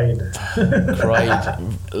cried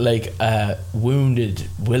like a wounded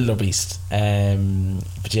wildebeest.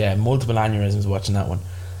 But yeah, multiple aneurysms watching that one.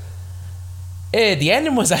 The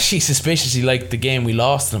ending was actually suspiciously like the game we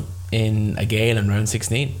lost them in a gale in round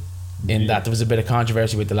 16. In that there was a bit of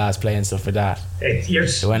controversy with the last play and stuff like that. You're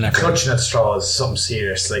clutching at straws, something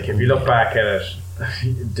serious. Like if you look back at it,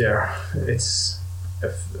 it's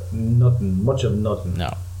nothing, much of nothing.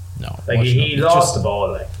 No. Like he lost the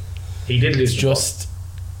ball. Like he did lose.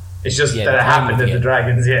 It's just that it happened at the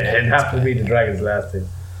Dragons. Yeah, it happened to be the Dragons last time.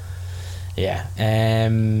 Yeah.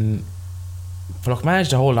 But look, managed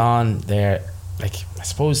to hold on there. Like I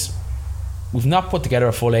suppose we've not put together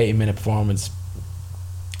a full 80-minute performance.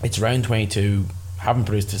 It's round 22, haven't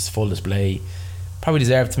produced this full display, probably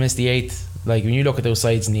deserved to miss the 8th. Like when you look at those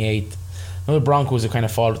sides in the 8th, the Broncos have kind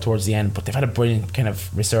of fallen towards the end, but they've had a brilliant kind of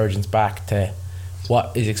resurgence back to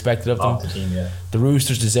what is expected of them. The team, yeah. The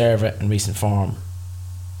Roosters deserve it in recent form.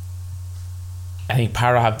 I think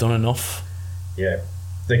Para have done enough. Yeah,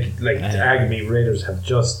 arguably Raiders have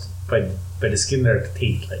just by the skin of their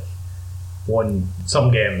teeth like won some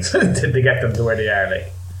games to get them to where they are.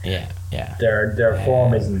 Like their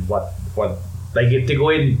form isn't what like if they go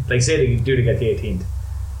in like say they do to get the 18th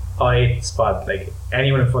 8th spot, like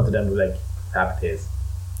anyone in front of them would be like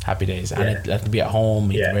happy days, and it'll be at home.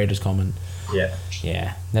 The Raiders coming.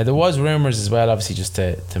 Yeah. Now there was rumours as well, obviously, just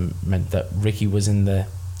to meant that Ricky was in the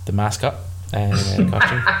mascot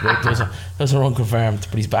costume. Those are unconfirmed,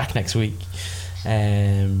 but he's back next week.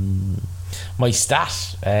 My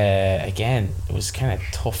stat, again, it was kind of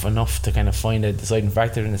tough enough to kind of find a deciding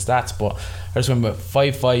factor in the stats, but I just went with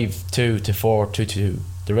 5-5-2 to 4-2-2.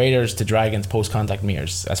 The Raiders to Dragons post-contact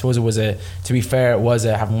meters. I suppose it was to be fair,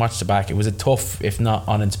 having watched it back, it was a tough, if not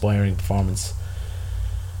uninspiring performance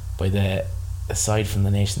by the side from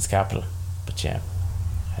the nation's capital. But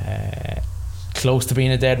close to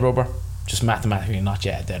being a dead rubber, just mathematically not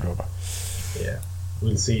yet a dead rubber. Yeah,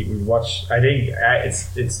 we'll see. We'll watch. I think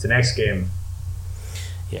it's the next game.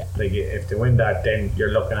 Yeah, like if they win that, then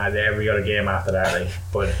you're looking at every other game after that. Like,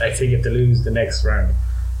 but I think if they lose the next round.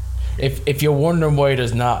 If you're wondering why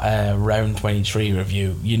there's not a round 23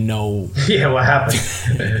 review, you know. Yeah, what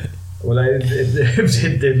happened? Well,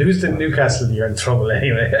 if they lose to Newcastle, you're in trouble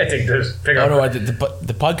anyway. I think there's bigger. Oh no,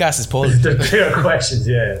 the podcast is pulled. There's bigger questions.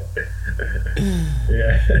 Yeah.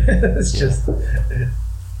 It's just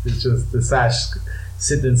the Sash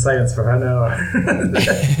sitting in silence for an hour.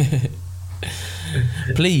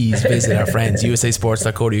 Please visit our friends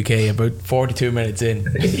usasports.co.uk about 42 minutes in.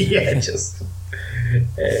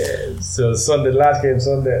 So Sunday, the last game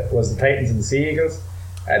Sunday was the Titans and the Sea Eagles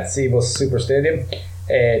at Seabus Super Stadium.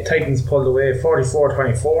 Titans pulled away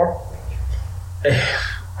 44-24.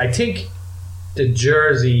 I think the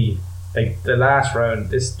jersey, like the last round,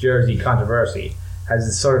 this jersey controversy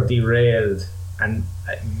has sort of derailed and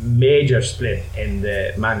a major split in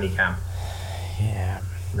the Manly camp.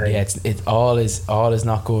 It all is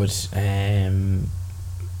not good. And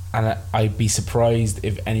I'd be surprised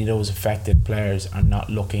if any of those affected players are not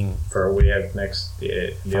looking for a way out next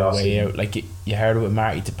the way out. Like you heard about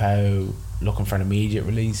Marty Tapau looking for an immediate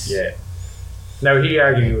release. Yeah. Now he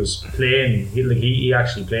argued he was playing. He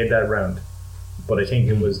actually played that round, but I think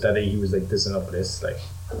it was that he was like, "This is enough of this." Like,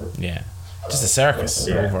 just a circus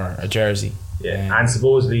over a jersey. Yeah, and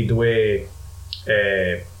supposedly the way,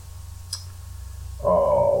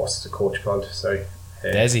 what's the coach called? Sorry,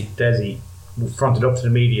 Desi fronted up to the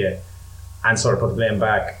media and sort of put the blame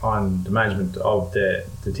back on the management of the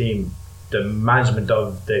team. The management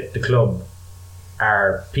of the club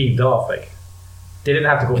are peeved off. Like, they didn't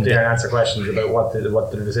have to go up there and answer questions about what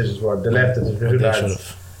the decisions were. They left it to the two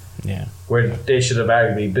lads. Where they should have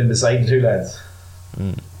arguably been beside the two lads.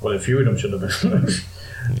 Well, a few of them should have been.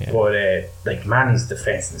 But like Manny's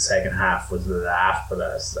defence in the second half was laughable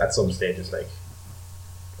at some stages. Like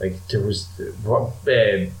there was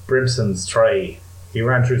Brimson's try. He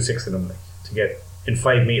ran through 6 of them to get in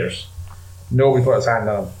 5 meters. Nobody put his hand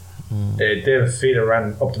on him. David Feeder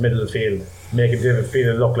ran up the middle of the field, making David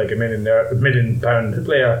Feeder look like a £1 million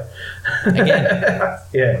player.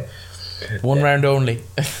 Again, one round only.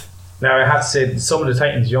 Now I have to say, some of the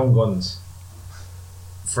Titans' young guns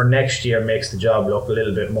for next year makes the job look a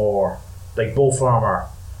little bit more like Beau Farmer.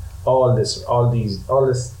 All this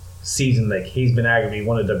season, like, he's been arguably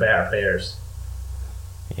one of the better players.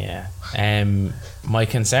 My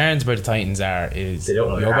concerns about the Titans is they don't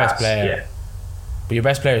know your best player. But your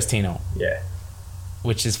best player is Tino.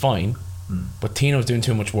 Which is fine. But Tino's doing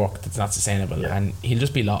too much work that's not sustainable, and he'll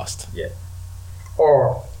just be lost.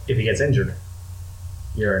 Or if he gets injured,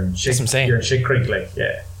 you're in shit creek. Like,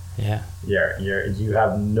 you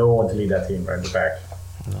have no one to lead that team around the back.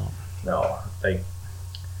 No. Like,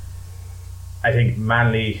 I think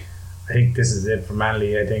Manly. I think this is it for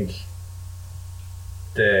Manly. I think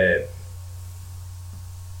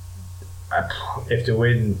if they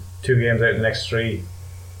win 2 games out of the next 3,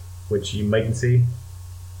 which you mightn't see,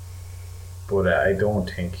 but I don't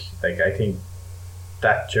think. Like, I think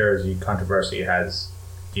that jersey controversy has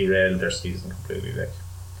derailed their season completely. Like,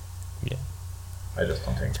 I just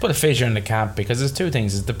don't think. Let's put a fissure in the camp, because there's 2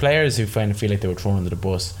 things: there's the players who feel like they were thrown under the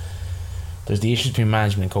bus. There's the issues between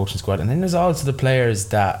management and coaching squad, and then there's also the players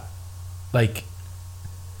that, like,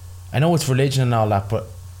 I know it's religion and all that, but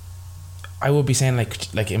I would be saying,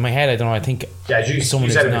 like in my head, I don't know. I think you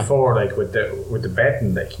said it before, like with the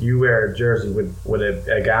betting, like, you wear a jersey with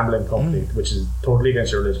a gambling company, which is totally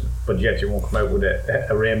against your religion, but yet you won't come out with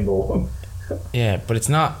a rainbow. But it's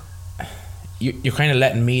not. You're kind of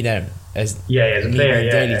letting me down as a player,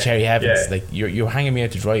 daily cherry heavens. Like, you're hanging me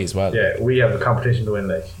out to dry as well. We have a competition to win.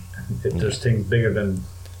 Like, if there's things bigger than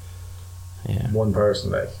one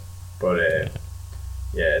person, like. But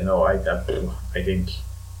no, I think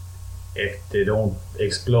if they don't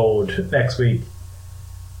explode next week,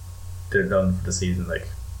 they're done for the season. Like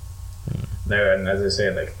now, and as I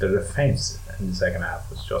said, like the defense in the second half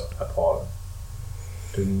was just appalling.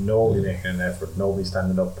 There's nobody making an effort, nobody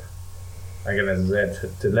standing up. Again, as I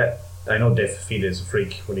said, to let. I know Dave Fafita is a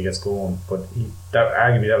freak when he gets going, but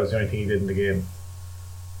arguably that was the only thing he did in the game.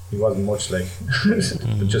 He wasn't much like,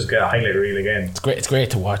 but just get a highlight reel again. It's great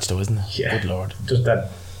to watch though, isn't it? Yeah. Good lord. Just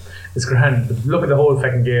that, it's grand. Look at the whole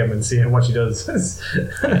fucking game and see how much he does.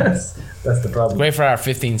 that's the problem. Great for our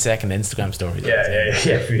 15-second Instagram story.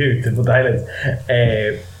 Yeah, for you to put the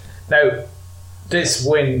highlights. Now, this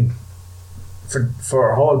win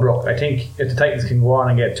for Holbrook, I think if the Titans can go on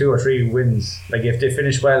and get 2 or 3 wins, like if they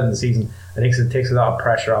finish well in the season, I think it takes a lot of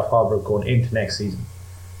pressure off Holbrook going into next season.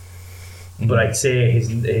 But I'd say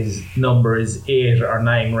his number is 8 or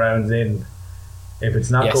 9 rounds in. If it's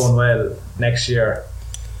not going well next year.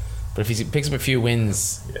 But if he picks up a few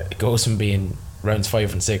wins, it goes from being rounds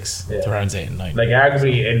 5 and 6 to rounds 8 and 9. Like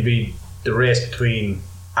arguably it'll be the race between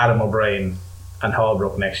Adam O'Brien and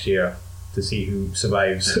Holbrook next year to see who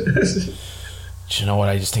survives. Do you know what?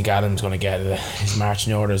 I just think Adam's going to get his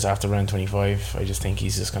marching orders after round 25. I just think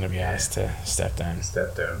he's just going to be asked to step down.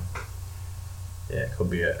 Yeah, it could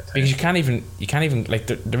be it. Because you can't even like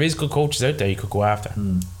there is good coaches out there you could go after,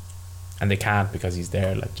 and they can't because he's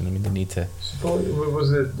there. Like, do you know what I mean? They need to.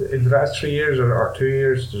 Was it in the last 3 years or 2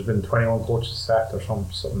 years? There's been 21 coaches sacked or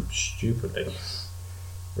something stupid, like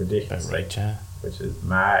ridiculous, right? Like, Yeah, which is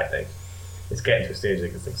mad. Like it's getting to a stage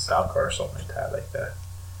like it's like soccer or something like that. Like that,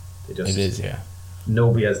 they just it is. Yeah,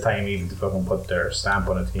 nobody has time even to fucking put their stamp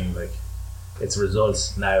on a team. Like it's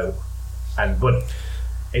results now, but.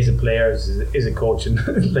 Is it players? Is it coaching?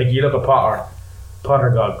 Like you look at Potter.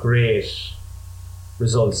 Potter got great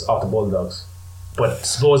results off the Bulldogs, but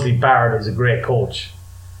supposedly Barrett is a great coach.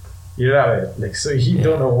 You know that way, like so you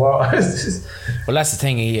don't know what. Well, that's the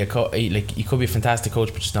thing. He could be a fantastic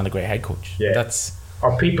coach, but just not a great head coach. Yeah, that's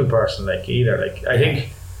or people person like either. Like I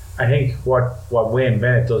think what Wayne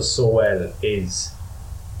Bennett does so well is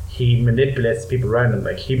he manipulates people around him.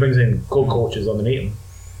 Like he brings in good coaches underneath him.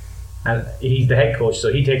 And he's the head coach,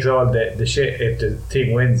 so he takes all the shit. If the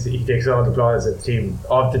team wins, he takes all the plaudits. If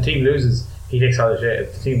the team loses, he takes all the shit.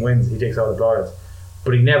 If the team wins, he takes all the plaudits.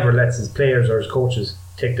 But he never lets his players or his coaches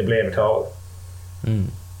take the blame at all.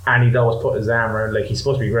 And he'd always put his arm around, like he's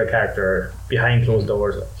supposed to be a great character behind closed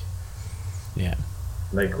doors.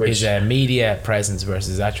 Like which his media presence versus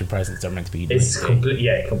his actual presence are meant to be. It's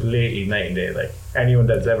completely night and day. Like anyone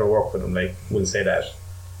that's ever worked with him, like will say that.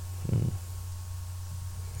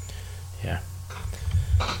 Yeah.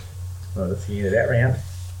 Well, that's the end of that round.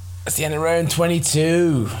 That's the end of round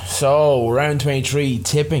 22. So round 23,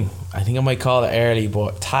 tipping. I think I might call it early,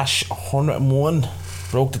 but Tash 101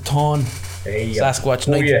 broke the ton. Hey, Sasquatch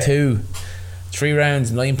 92. 3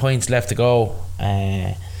 rounds, 9 points left to go.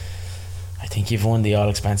 I think you've won the all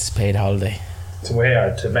expenses paid holiday. To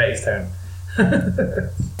where? To Bettystown.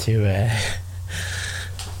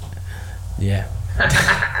 Yeah.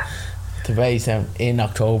 To Bettystown in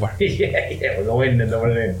October. yeah, we're going in the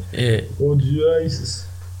morning. Yeah. Oh Jesus.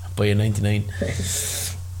 I'll buy a 99.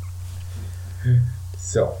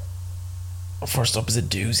 So, first up is a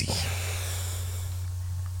doozy.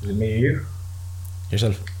 Is it me or you?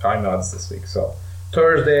 Yourself. I'm odds this week. So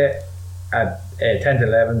Thursday at 10 to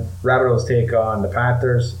 11, Rabbitohs take on the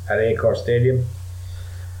Panthers at Accor Stadium.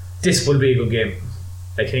 This will be a good game.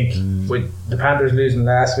 I think with the Panthers losing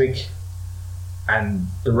last week and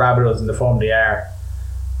the Rabbitohs in the form they are,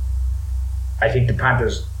 I think the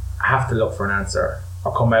Panthers have to look for an answer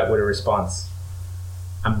or come out with a response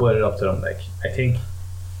and put it up to them. Like I think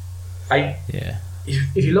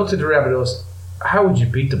if you looked at the Rabbitohs, how would you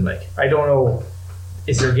beat them? Like I don't know,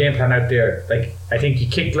 is there a game plan out there? Like I think you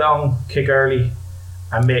kick long, kick early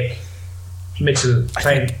and make Mitchell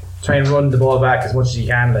try and run the ball back as much as you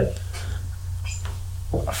can. Like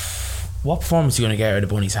what performance are you going to get out of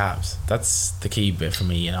the Bunnies halves? That's the key bit for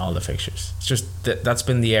me in all the fixtures. It's just that's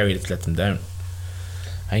been the area that's let them down.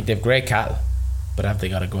 I think they've great cattle, but have they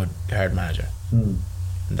got a good herd manager? And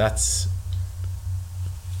that's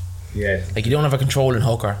like you don't have a controlling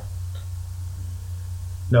hooker.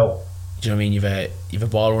 No. Do you know what I mean? You've a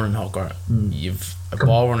ball running hooker. You've a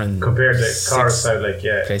ball running compared to Carside, like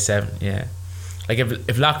play 7, yeah. Like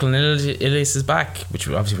if Lachlan Illis is back, which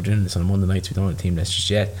obviously we're doing this on a Monday night, so we don't have a team list just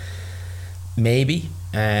yet. Maybe,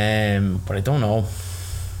 but I don't know.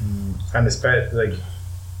 And it's like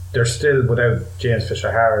they're still without James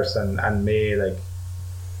Fisher-Harris and May. Like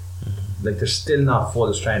they're still not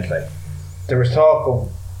full strength. Like there was talk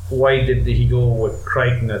of why did he go with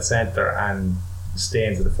Crichton at centre and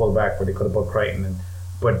Staines at the full back where they could have put Crichton in?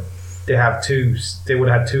 But they would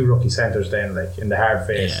have had two rookie centres then, like in the hard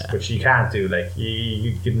face, which you can't do. Like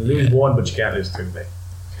you can lose one, but you can't lose two. Like,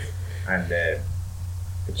 and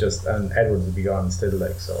and Edwards would be gone still.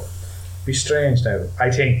 Like, so it'd be strange now.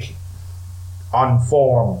 I think on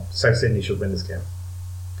form, South Sydney should win this game.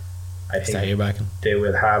 I think they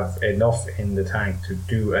will have enough in the tank to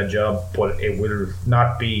do a job, but it will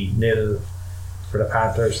not be nil for the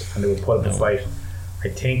Panthers, and they will put up a fight. I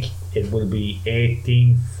think it will be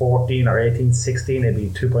 18-14 or 18-16. It'll be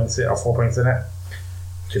 2 points or 4 points in it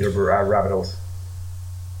to the Rabbitohs.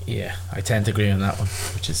 Yeah, I tend to agree on that one,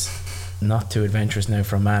 which is not too adventurous now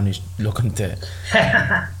for a man who's looking to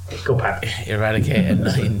go Pat. Eradicate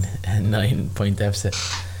a 9 point deficit.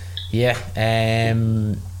 Yeah.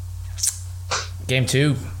 Game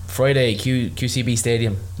 2 Friday, QCB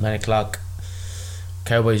Stadium, 9 o'clock.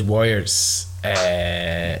 Cowboys Warriors.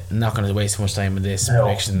 Not going to waste too much time with this.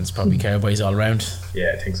 Predictions probably Cowboys all round.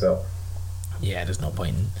 Yeah, I think so. Yeah, there's no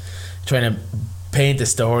point in trying to paint a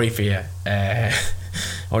story for you.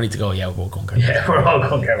 Only to go, we're all going Cowboys. Yeah, we're all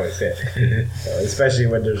going Cowboys. Yeah. Especially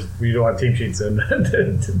when we don't have team sheets and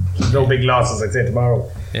no big losses. I'd say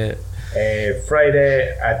tomorrow. Yeah.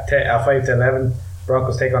 Friday at 5 to 11.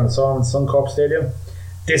 Broncos take on the Storm in Suncorp Stadium.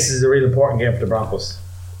 This is a real important game for the Broncos.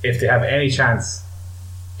 If they have any chance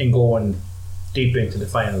in going deep into the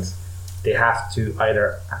finals, they have to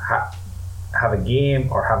either have a game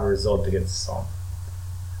or have a result against the Storm.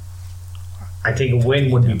 I think a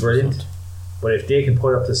win would be brilliant, but if they can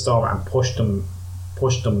put up the Storm and push them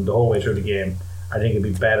the whole way through the game, I think it'd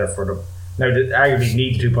be better for them. Now, they arguably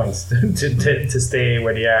need 2 points to stay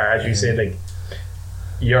where they are. As you said, like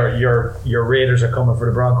your Raiders are coming for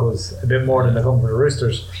the Broncos a bit more than they're coming for the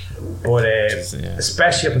Roosters, but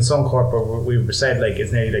especially up in Suncorp, where we've said like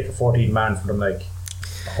it's nearly like a 14-man for them, like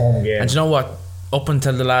home game. And you know what? Up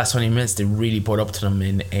until the last 20 minutes, they really put up to them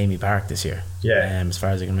in Amy Park this year. Yeah, as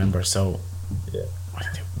far as I can remember. So yeah, I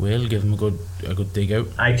think we'll give them a good dig out.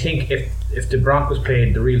 I think if the Broncos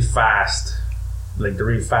played the real fast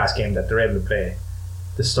game that they're able to play,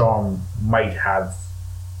 the Storm might have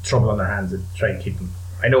trouble on their hands to try and keep them.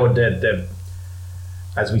 I know the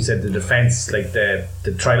as we said, the defense, like the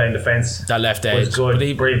try-line defense, that left edge was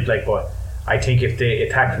good, brilliant. Like, but I think if they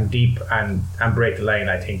attack from deep and break the line,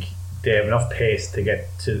 I think they have enough pace to get.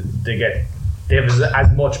 They have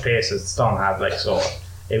as much pace as Storm have. Like, so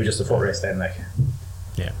it was just a foot race then. Like,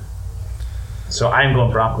 yeah. So I'm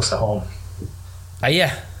going Broncos at home.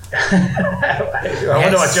 Yeah. I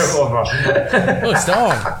wonder what you're going for. Oh,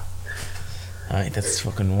 Storm. Alright, that's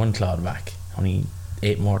fucking one cloud back. Only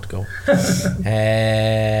 8 more to go.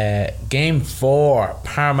 Game 4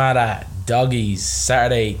 Parramatta Doggies,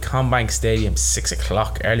 Saturday, Combank Stadium, 6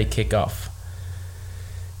 o'clock, early kickoff.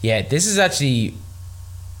 Yeah, this is actually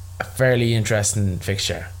a fairly interesting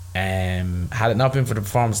fixture. Had it not been for the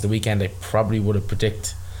performance of the weekend, I probably would have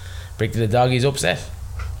predicted the Doggies upset.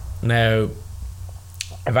 Now,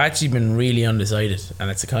 I've actually been really undecided, and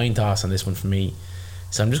it's a coin toss on this one for me.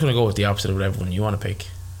 So I'm just going to go with the opposite of what everyone you want to pick.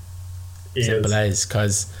 Simple as,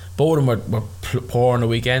 because both of them were poor on the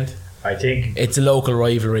weekend. I think it's a local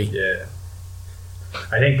rivalry. Yeah,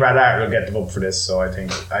 I think Brad Hart will get them up for this, so I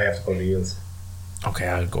think I have to go to the Eels. Okay,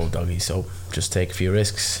 I'll go Doggies. So just take a few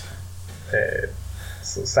risks.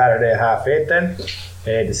 So Saturday at 8:30 then.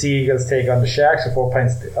 The Sea Eagles take on the Sharks at 4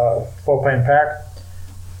 Pine Park.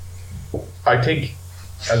 I think,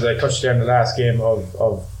 as I touched there in the last game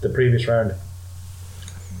of the previous round,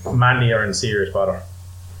 Manly are in serious bother.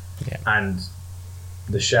 Yeah. And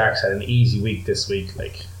the Sharks had an easy week this week.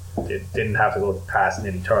 Like, they didn't have to go past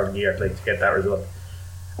nearly third gear to get that result.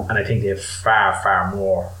 And I think they have far, far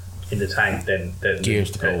more in the tank than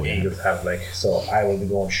gears to go. Eagles have. Like, so I will be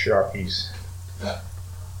going Sharkies.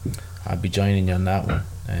 I'll be joining you on that one.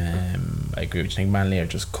 I agree with you. I think Manly are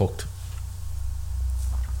just cooked.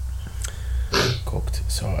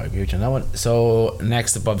 So I agree with you on that one. So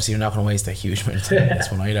next up, obviously, we're not going to waste a huge amount of time on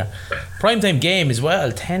this one either. Primetime game as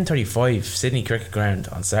well, 10:35, Sydney Cricket Ground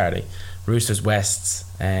on Saturday. Roosters Wests.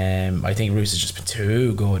 I think Roosters just been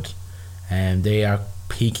too good. They are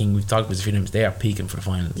peaking. We've talked about this a few times. They are peaking for the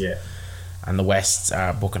finals. Yeah. And the Wests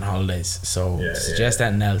are booking holidays. So suggest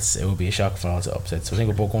anything else, it would be a shock for all to upset. So I think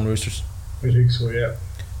we're both going Roosters. I think so, yeah.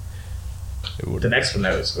 The next one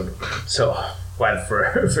now is good. So, well,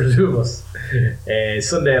 for the two of us.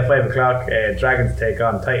 Sunday at 5 o'clock, Dragons take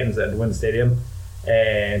on Titans at the Wynn Stadium.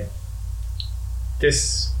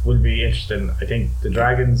 This will be interesting. I think the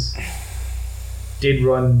Dragons did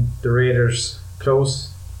run the Raiders close.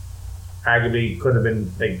 Arguably could have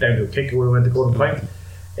been down to a kick. It would have went to Golden Point.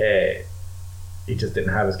 He just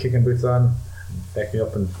didn't have his kicking boots on. Back me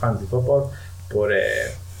up in fantasy football. But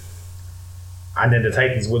and then the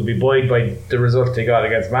Titans will be buoyed by the result they got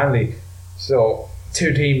against Manly. So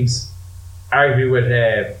 2 teams argue with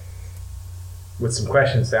some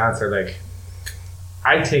questions to answer. Like,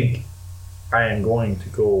 I think I am going to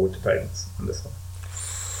go with the Titans on this one.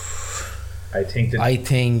 I think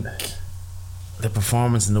the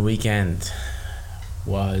performance in the weekend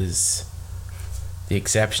was the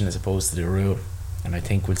exception as opposed to the rule, and I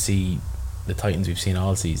think we'll see the Titans we've seen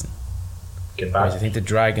all season. Get back. Whereas I think the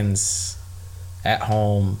Dragons at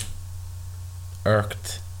home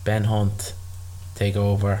irked Ben Hunt take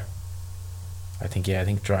over.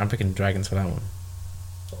 I'm picking Dragons for that one.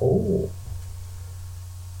 Oh,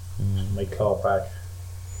 might claw it back.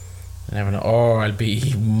 I never know. Or I'll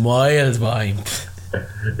be miles behind.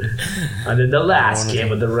 And then the last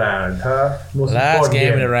game of the round, huh? Last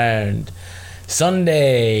game of the round,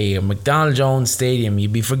 Sunday, McDonald Jones Stadium.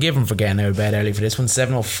 You'd be forgiven for getting out of bed early for this one.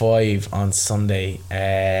 7:05 on Sunday.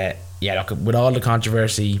 Look, with all the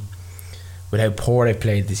controversy, with how poor they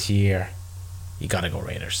played this year, you gotta go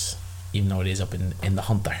Raiders, even though it is up in the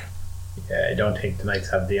Hunter. Yeah, I don't think the Knights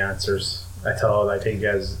have the answers at all. I think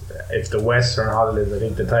if the Western holidays, I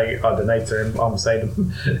think the Knights are on beside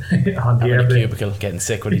them on the airplane. Cubicle, getting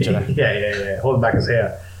sick with each other. yeah, holding back his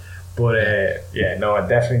hair. But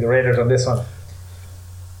definitely the Raiders on this one.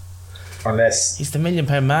 Unless he's the £1 million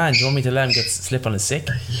man. Do you want me to let him slip on his sick?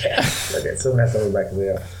 Yeah, okay, someone has to hold back his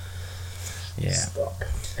hair. Yeah. Stop.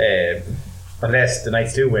 Unless the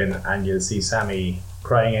Knights do win, and you'll see Sammy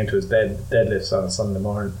crying into his deadlifts on a Sunday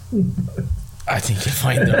morning. I think you'll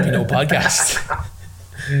find there'll be no podcast.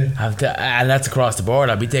 And that's across the board.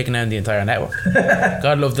 I'll be taking down the entire network.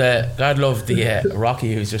 God love the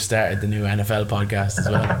Rocky, who's just started the new NFL podcast as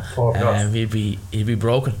well. He'd be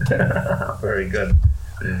broken. Very good.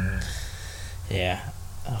 Yeah.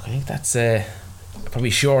 Okay, I think that's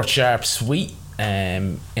probably short, sharp, sweet.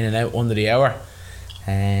 In and out under the hour.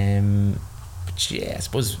 But yeah, I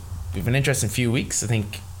suppose we've an interesting few weeks. I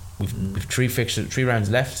think we've 3 rounds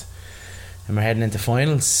left, and we're heading into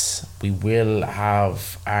finals. We will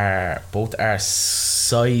have both our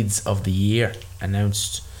sides of the year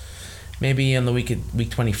announced. Maybe on the week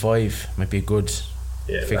 25 might be a good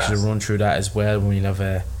fixture to run through that as well, when we'll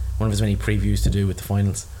have one of as many previews to do with the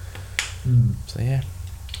finals. So yeah,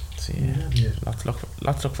 lots to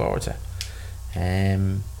look forward to.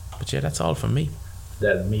 But yeah, that's all from me.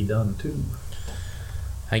 That's me done too.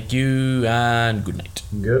 Thank you and good night.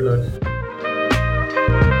 Good luck.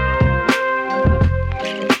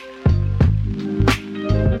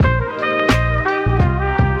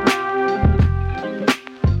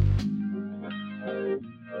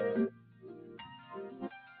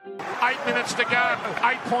 To go,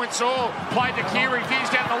 8 points all. Played to Keary, veers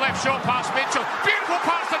down the left, short past Mitchell. Beautiful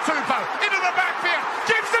pass to Tupou, into the backfield.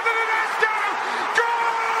 Gibson to the next go.